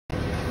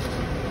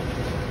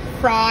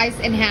fries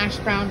and hash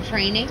brown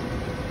training.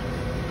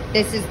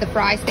 This is the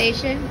fry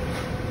station.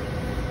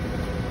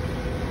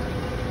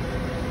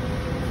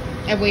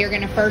 And we are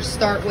going to first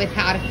start with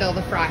how to fill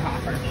the fry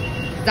hopper.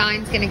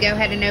 Zion's going to go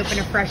ahead and open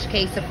a fresh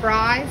case of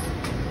fries.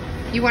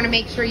 You want to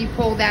make sure you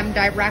pull them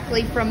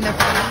directly from the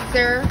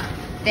freezer.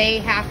 They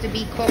have to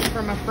be cooked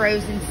from a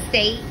frozen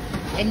state,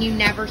 and you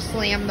never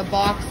slam the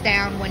box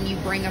down when you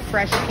bring a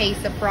fresh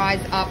case of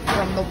fries up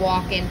from the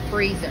walk-in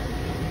freezer.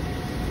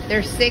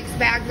 There's 6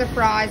 bags of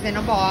fries in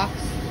a box,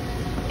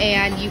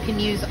 and you can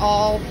use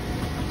all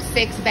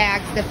 6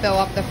 bags to fill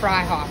up the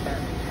fry hopper.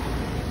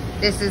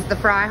 This is the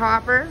fry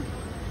hopper,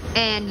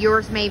 and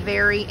yours may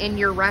vary in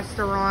your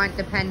restaurant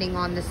depending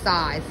on the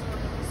size.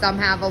 Some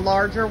have a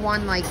larger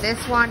one like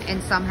this one,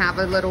 and some have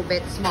a little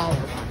bit smaller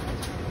one.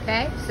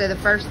 Okay, so the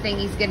first thing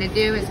he's gonna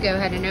do is go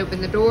ahead and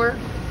open the door.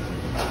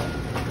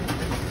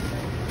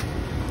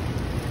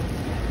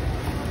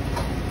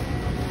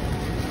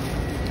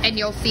 And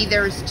you'll see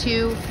there's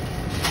 2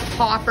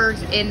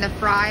 hoppers in the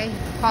fry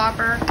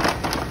hopper.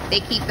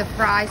 They keep the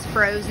fries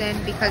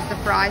frozen because the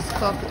fries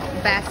cook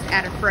best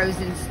at a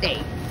frozen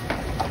state.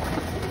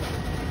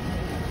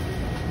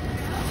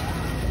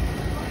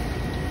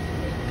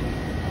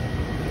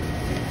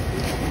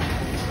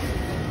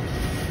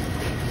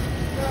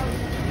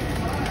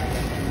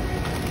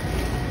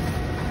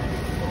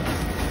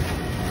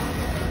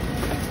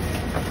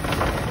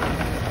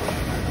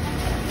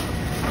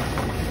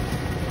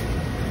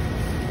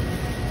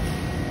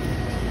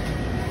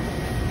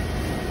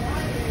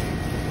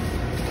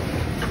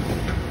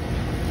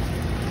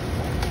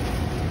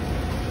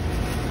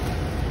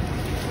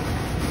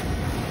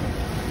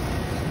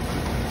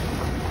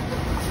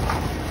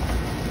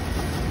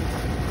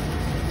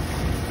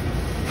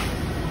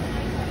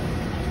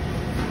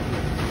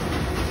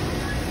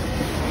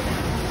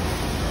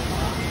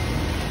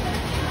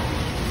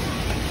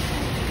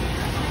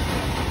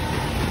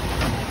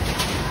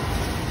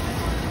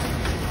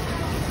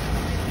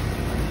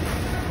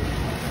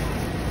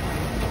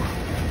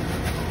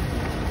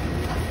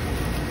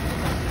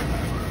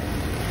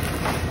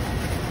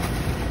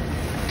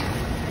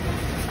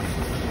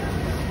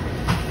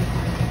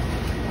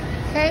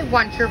 Okay,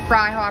 once your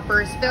fry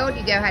hopper is filled,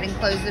 you go ahead and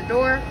close the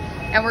door,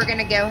 and we're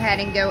gonna go ahead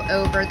and go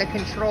over the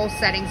control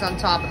settings on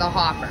top of the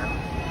hopper.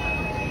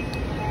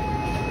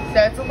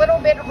 So it's a little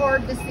bit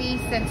hard to see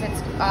since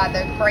it's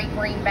the bright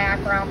green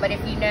background, but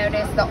if you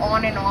notice, the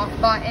on and off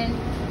button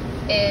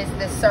is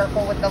the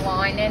circle with the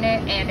line in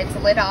it, and it's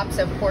lit up,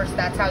 so of course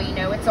that's how you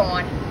know it's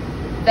on.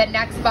 The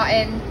next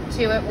button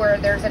to it where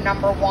there's a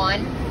number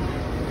 1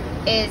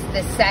 is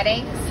the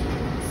settings.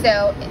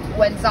 So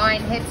when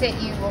Zion hits it,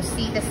 you will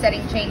see the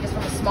setting changes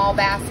from a small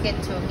basket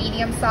to a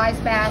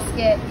medium-sized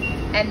basket,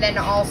 and then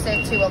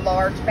also to a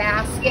large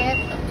basket.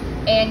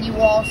 And you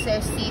will also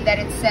see that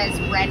it says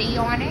ready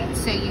on it,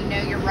 so you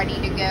know you're ready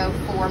to go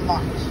for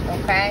lunch,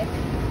 okay?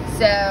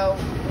 So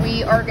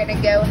we are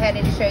gonna go ahead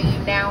and show you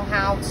now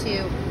how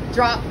to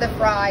drop the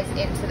fries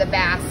into the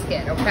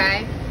basket,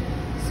 okay?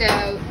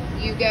 So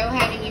you go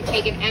ahead and you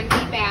take an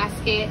empty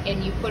basket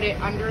and you put it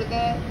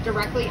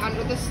directly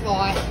under the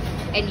slot,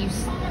 and you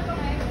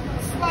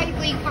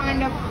slightly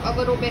kind of a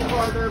little bit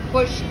harder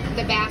push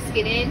the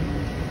basket in.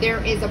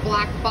 There is a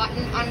black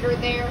button under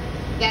there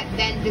that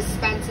then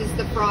dispenses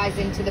the fries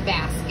into the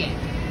basket.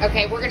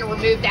 Okay, we're gonna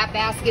remove that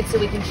basket so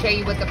we can show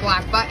you what the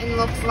black button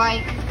looks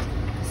like.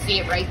 See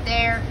it right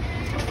there?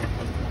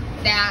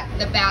 That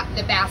the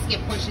basket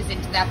pushes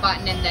into that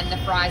button, and then the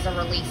fries are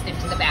released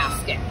into the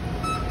basket.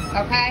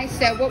 Okay,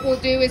 so what we'll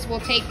do is we'll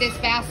take this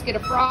basket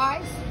of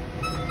fries,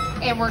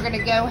 and we're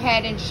gonna go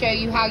ahead and show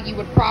you how you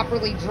would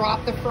properly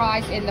drop the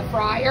fries in the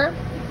fryer.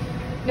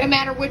 No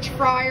matter which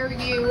fryer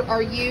you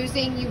are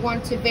using, you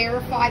want to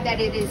verify that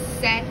it is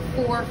set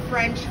for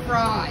French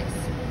fries.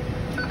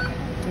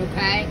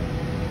 Okay?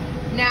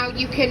 Now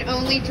you can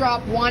only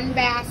drop 1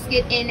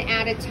 basket in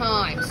at a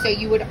time. So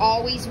you would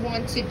always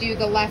want to do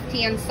the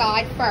left-hand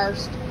side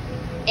first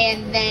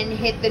and then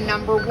hit the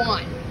number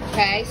 1.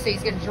 Okay? So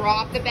he's gonna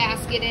drop the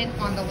basket in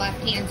on the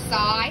left-hand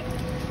side,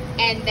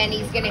 and then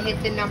he's gonna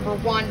hit the number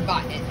 1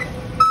 button.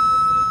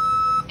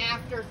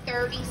 After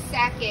 30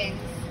 seconds,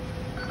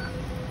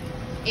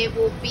 it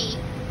will beep.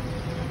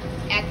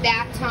 At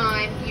that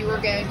time, you are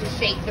going to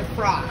shake the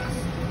fries.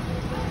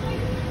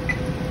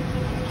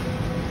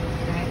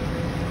 Okay.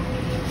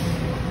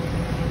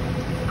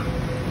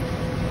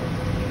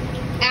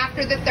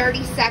 After the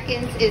 30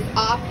 seconds is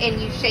up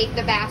and you shake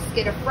the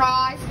basket of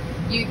fries,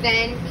 you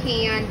then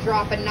can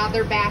drop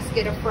another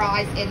basket of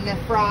fries in the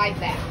fry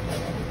bag.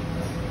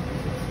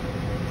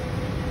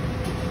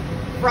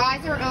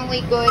 Fries are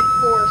only good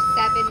for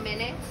 7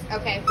 minutes.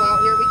 Okay, well,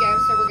 here we go.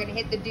 So we're gonna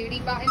hit the duty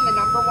button, the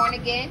number 1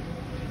 again.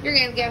 You're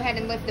gonna go ahead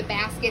and lift the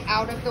basket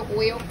out of the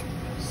oil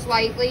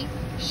slightly,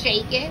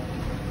 shake it,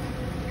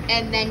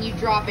 and then you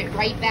drop it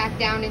right back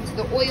down into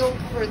the oil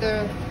for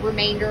the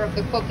remainder of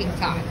the cooking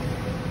time.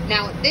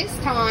 Now at this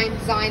time,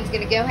 Zion's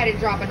gonna go ahead and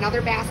drop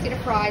another basket of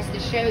fries to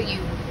show you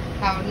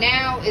how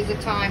now is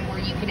a time where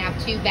you can have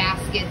 2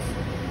 baskets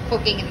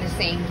cooking in the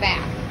same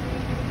bag.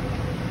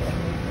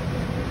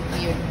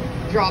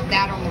 drop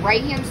that on the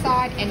right hand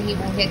side, and he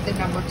will hit the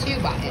number 2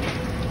 button.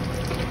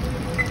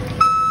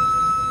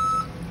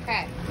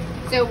 Okay,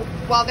 so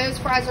while those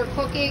fries are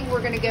cooking,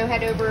 we're going to go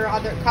ahead over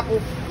a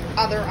couple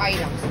other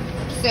items.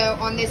 So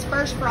on this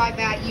first fry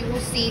bat, you will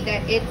see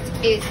that it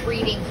is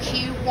reading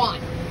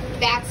Q1.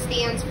 That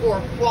stands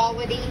for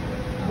quality,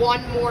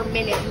 1 more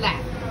minute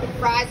left.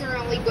 Fries are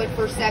only good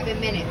for 7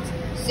 minutes.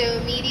 So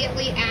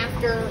immediately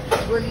after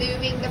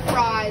removing the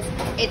fries,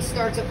 it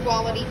starts a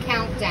quality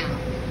countdown.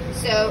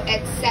 So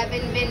at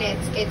 7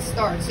 minutes, it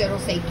starts. So it'll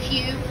say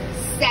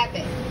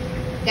Q7.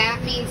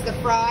 That means the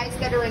fries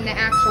that are in the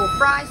actual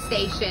fry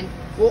station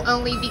will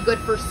only be good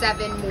for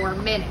 7 more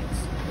minutes.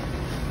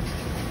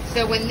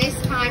 So when this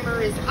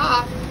timer is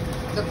up,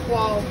 the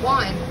qual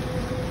 1,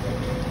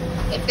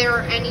 if there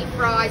are any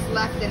fries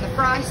left in the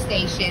fry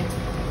station,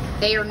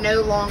 they are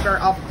no longer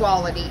of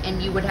quality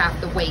and you would have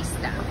to waste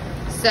them.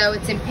 So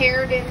it's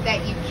imperative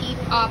that you keep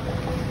up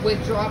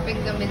with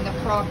dropping them in the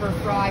proper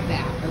fry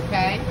vat,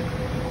 okay?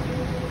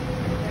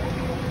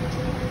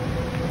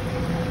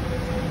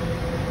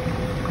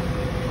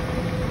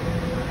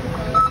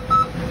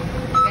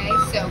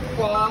 Okay, so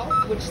qual,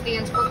 which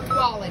stands for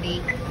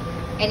quality,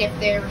 and if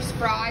there's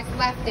fries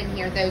left in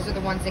here, those are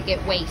the ones that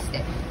get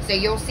wasted. So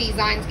you'll see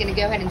Zion's gonna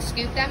go ahead and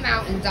scoop them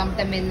out and dump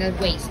them in the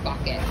waste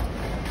bucket.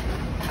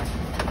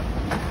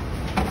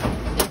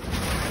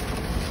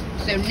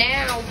 So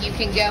now you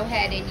can go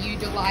ahead and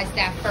utilize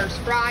that first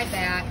fry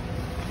vat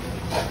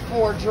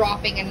for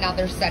dropping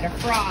another set of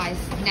fries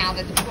now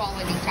that the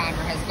quality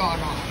timer has gone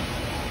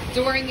off.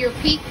 During your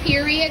peak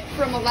period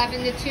from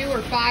 11 to 2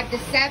 or 5 to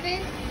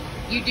 7,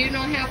 you do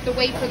not have to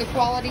wait for the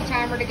quality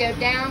timer to go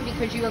down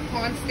because you are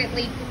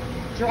constantly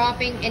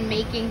dropping and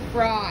making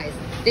fries.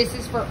 This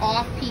is for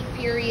off-peak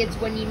periods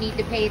when you need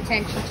to pay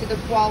attention to the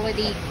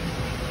quality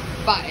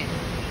button.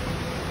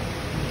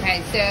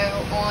 Okay,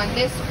 so on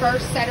this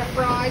first set of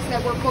fries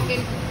that we're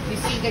cooking, you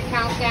see the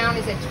countdown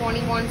is at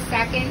 21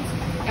 seconds,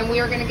 and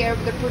we are going to go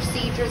over the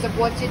procedures of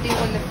what to do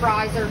when the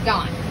fries are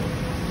done.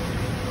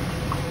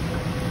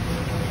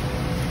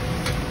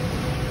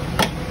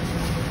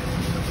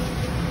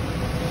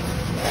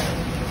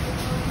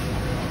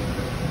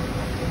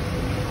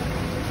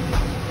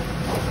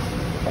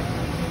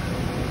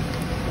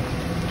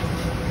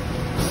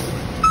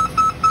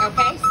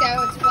 Okay,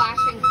 so it's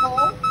flashing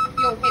cold.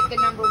 You'll hit the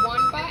number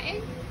 1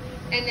 button,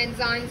 and then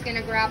Zion's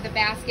gonna grab the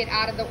basket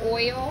out of the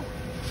oil,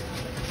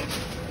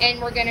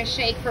 and we're gonna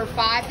shake for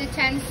 5 to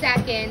 10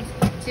 seconds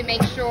to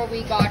make sure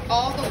we got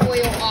all the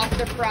oil off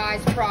the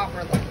fries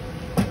properly.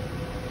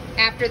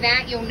 After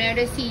that, you'll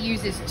notice he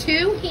uses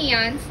 2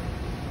 hands,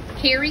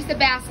 carries the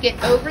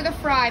basket over the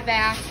fry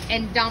vat,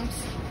 and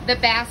dumps the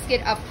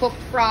basket of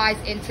cooked fries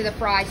into the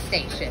fry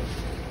station.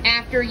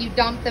 After you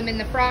dump them in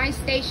the fry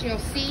station, you'll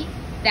see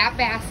that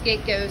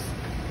basket goes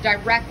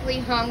directly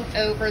hung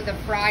over the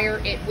fryer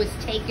it was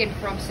taken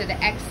from, so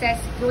the excess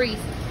grease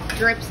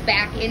drips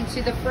back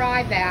into the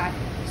fry vat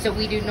so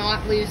we do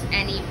not lose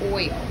any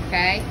oil,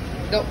 okay?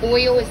 The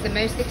oil is the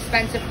most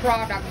expensive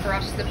product for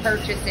us to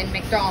purchase in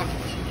McDonald's.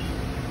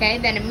 Okay,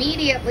 then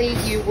immediately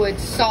you would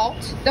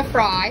salt the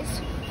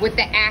fries with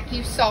the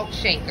AccuSalt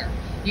shaker.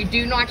 You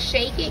do not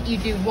shake it, you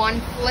do 1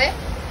 flip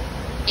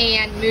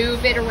and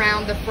move it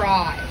around the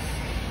fries,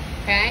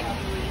 okay?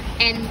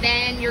 And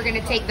then you're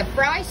gonna take the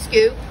fry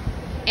scoop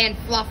and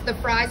fluff the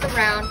fries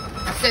around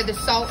so the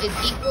salt is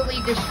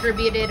equally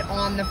distributed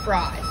on the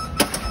fries.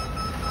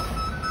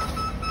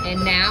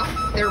 And now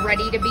they're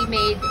ready to be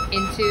made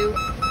into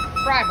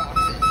fry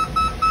boxes.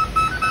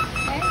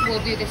 Okay,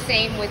 we'll do the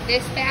same with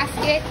this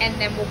basket, and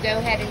then we'll go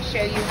ahead and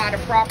show you how to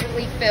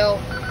properly fill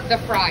the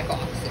fry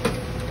boxes.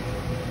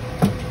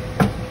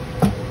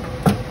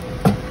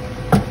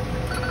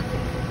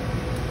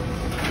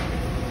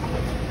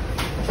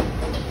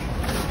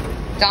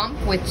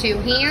 Dump with 2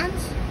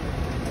 hands.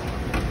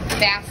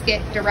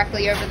 Basket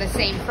directly over the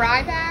same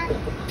fry vat.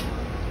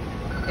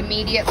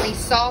 Immediately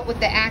salt with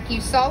the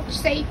AccuSalt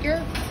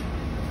shaker.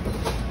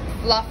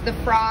 Fluff the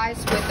fries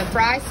with the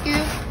fry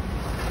scoop.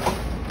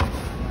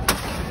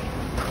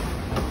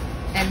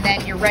 And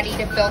then you're ready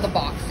to fill the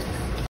boxes.